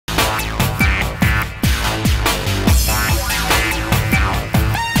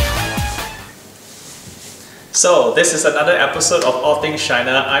So this is another episode of All Things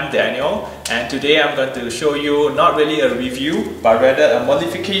China. I'm Daniel, and today I'm going to show you not really a review but rather a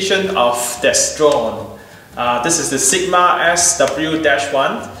modification of this drone. This is the Syma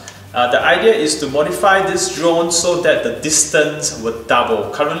X5SW-1. The idea is to modify this drone so that the distance would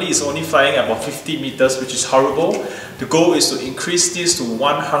double. Currently it's only flying about 50 meters, which is horrible. The goal is to increase this to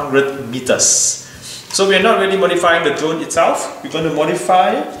 100 meters. So we're not really modifying the drone itself. We're going to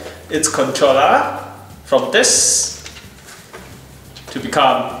modify its controller from this to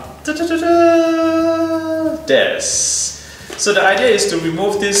become this. So the idea is to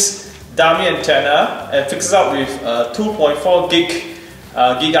remove this dummy antenna and fix it up with a 2.4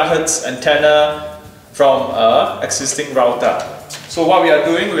 gigahertz antenna from an existing router. So what we are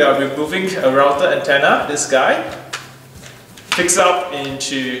doing, we are removing a router antenna, this guy, fix up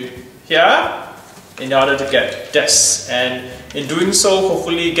into here in order to get this, and in doing so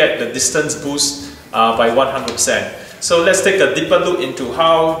hopefully get the distance boost by 100%. So let's take a deeper look into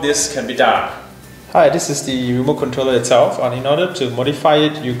how this can be done. Hi, this is the remote controller itself, and in order to modify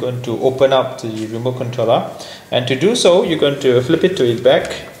it, you're going to open up the remote controller, and to do so you're going to flip it to its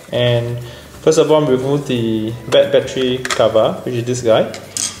back, and first of all remove the battery cover, which is this guy,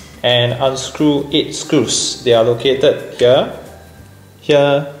 and unscrew 8 screws. They are located here,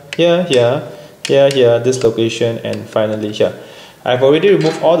 here, here, here, here, here, this location, and finally here. I've already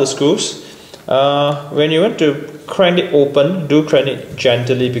removed all the screws. When you want to crank it open, do crank it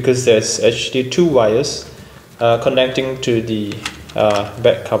gently because there's actually 2 wires connecting to the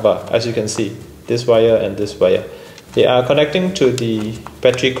back cover. As you can see, this wire and this wire, they are connecting to the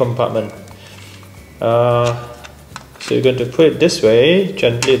battery compartment. So you're going to put it this way,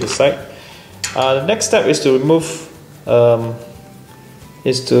 gently at the side. The next step is to remove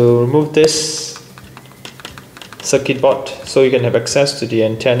this circuit board so you can have access to the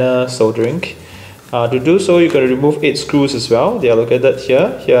antenna soldering. To do so, you're going to remove 8 screws as well. They are located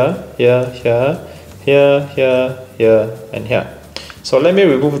here, here, here, here, here, here, here, and here. So let me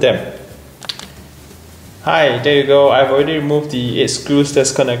remove them. Hi, there you go. I've already removed the 8 screws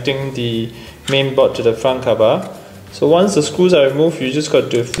that's connecting the main board to the front cover. So once the screws are removed, you just got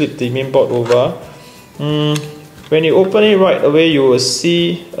to flip the main board over. When you open it right away, you will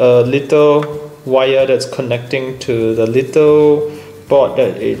see a little wire that's connecting to the little board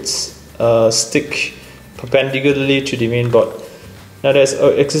that it's stick perpendicularly to the main board. Now there's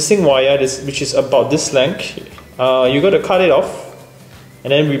an existing wire which is about this length. You got to cut it off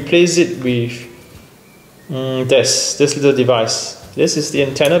and then replace it with this little device. This is the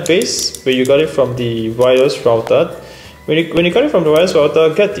antenna base where you got it from the wireless router. When you got it from the wireless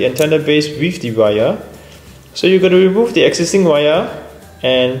router, get the antenna base with the wire. So you're going to remove the existing wire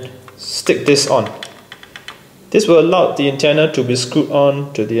and stick this on. This will allow the antenna to be screwed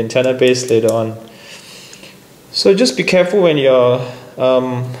on to the antenna base later on. So just be careful when you're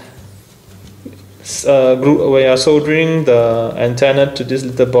soldering the antenna to this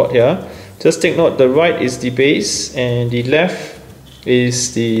little board here. Just take note, the right is the base and the left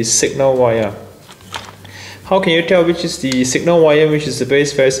is the signal wire. How can you tell which is the signal wire, which is the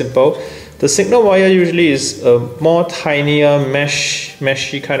base? Very simple. The signal wire usually is a more tinier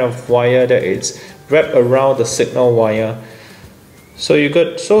meshy kind of wire that is wrapped around the signal wire. So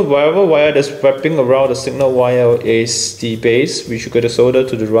whatever wire that's wrapping around the signal wire is the base, which you got to solder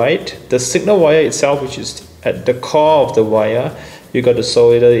to the right. The signal wire itself, which is at the core of the wire, you got to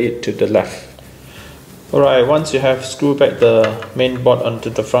solder it to the left. Alright, once you have screwed back the main board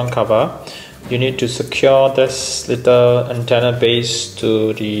onto the front cover, you need to secure this little antenna base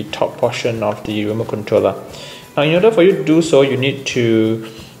to the top portion of the remote controller. Now in order for you to do so, you need to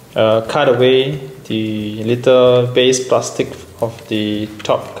cut away the little base plastic of the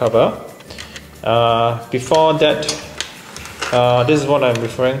top cover. Before that, this is what I'm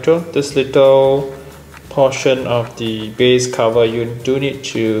referring to. This little portion of the base cover, you do need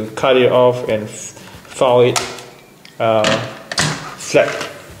to cut it off and file it flat,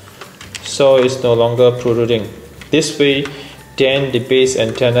 so it's no longer protruding. This way, then the base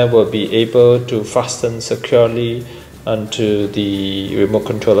antenna will be able to fasten securely onto the remote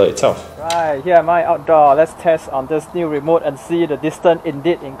controller itself. Right, here am I outdoor. Let's test on this new remote and see the distance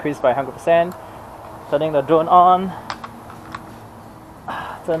indeed increased by 100%. Turning the drone on.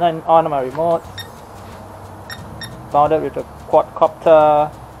 Turn on my remote. Mounted with the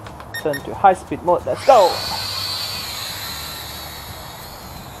quadcopter. Turn to high speed mode. Let's go!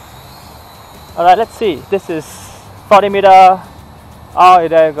 Alright, let's see. This is 40 meter. Oh,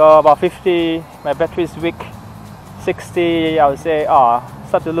 there you go, about 50. My battery is weak. 60, I would say.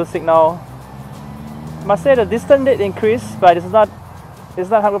 Start to lose signal. I must say the distance did increase, but it's not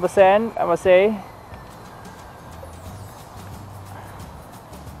 100%, I must say.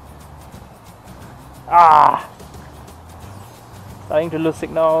 Starting to lose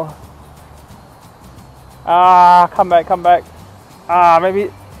signal. Come back.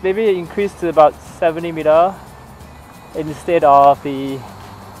 Maybe increase to about 70 meter instead of the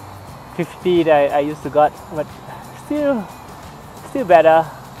 50 that I used to got, but still better.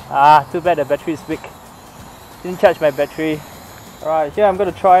 Too bad the battery is weak. Didn't charge my battery. Alright, here I'm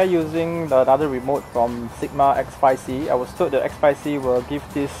going to try using another remote from Syma X5C. I was told the X5C will give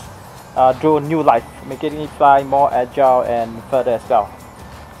this drone new life, making it fly more agile and further as well.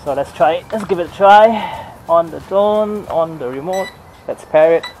 So let's try it. Let's give it a try. On the drone, on the remote. Let's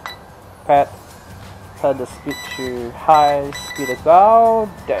pair it. Turn the speed to high speed as well.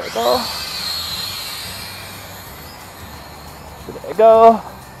 There we go. So there we go.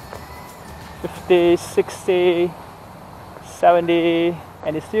 50, 60, 70,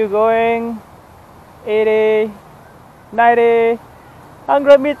 and it's still going. 80, 90,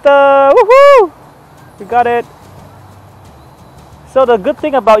 100 meter. Woohoo! We got it. So the good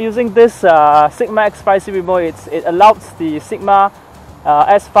thing about using this Syma X5C remote is it allows the Syma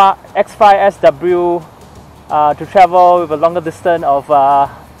X5SW to travel with a longer distance of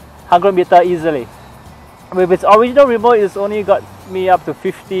 100 meter easily. With its original remote, it's only got me up to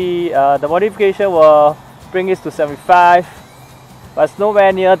 50. The modification will bring it to 75, but it's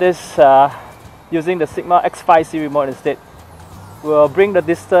nowhere near this. Using the Syma X5C remote instead will bring the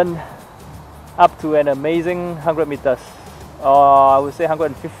distance up to an amazing 100 meters. Or I would say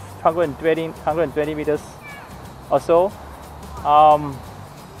 120 meters or so.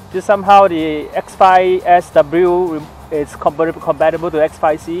 Just somehow the X5SW is compatible to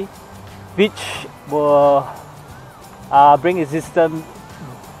X5C, which will bring its distance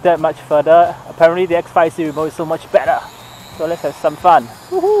that much further. Apparently the X5C remote is so much better. So let's have some fun.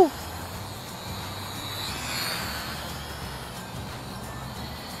 Woohoo!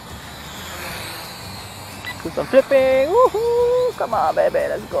 Do some flipping. Woohoo! Come on, baby,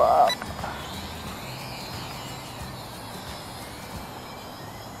 let's go up.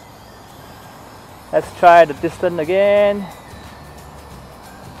 Let's try the distance again.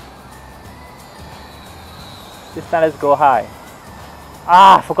 This time let's go high.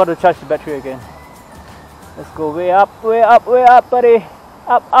 Forgot to charge the battery again. Let's go way up, buddy.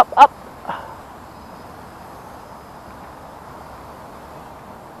 Up.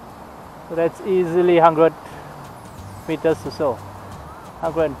 So that's easily 100 meters or so.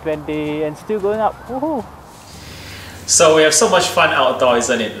 120 and still going up. Woohoo! So we have so much fun outdoor,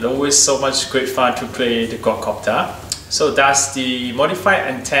 isn't it? Always so much great fun to play the quadcopter. So does the modified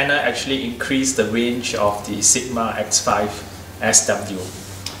antenna actually increase the range of the Syma X5SW?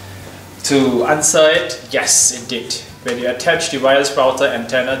 To answer it, yes indeed. When you attach the wireless router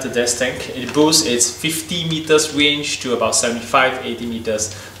antenna to this thing, it boosts its 50 meters range to about 75-80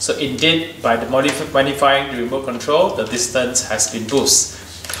 meters. So indeed, by the modifying the remote control, the distance has been boosted.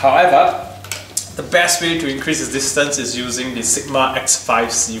 However, the best way to increase its distance is using the Syma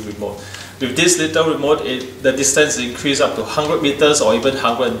X5C remote. With this little remote, the distance is increased up to 100 meters or even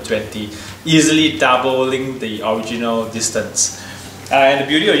 120, easily doubling the original distance. And the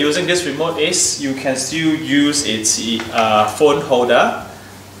beauty of using this remote is you can still use its phone holder.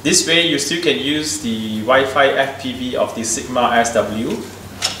 This way you still can use the Wi-Fi FPV of the Syma SW.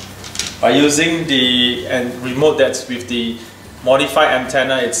 By using the remote that's with the modified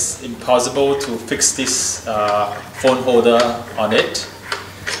antenna, it's impossible to fix this phone holder on it.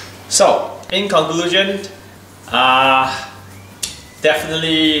 So, in conclusion,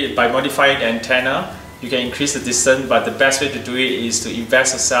 definitely by modifying the antenna, you can increase the distance, but the best way to do it is to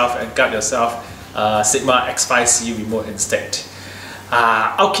invest yourself and gut yourself Syma X5C remote instead.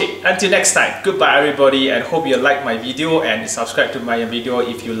 Okay, until next time, goodbye everybody, and hope you like my video and subscribe to my video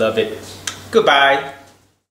if you love it. Goodbye!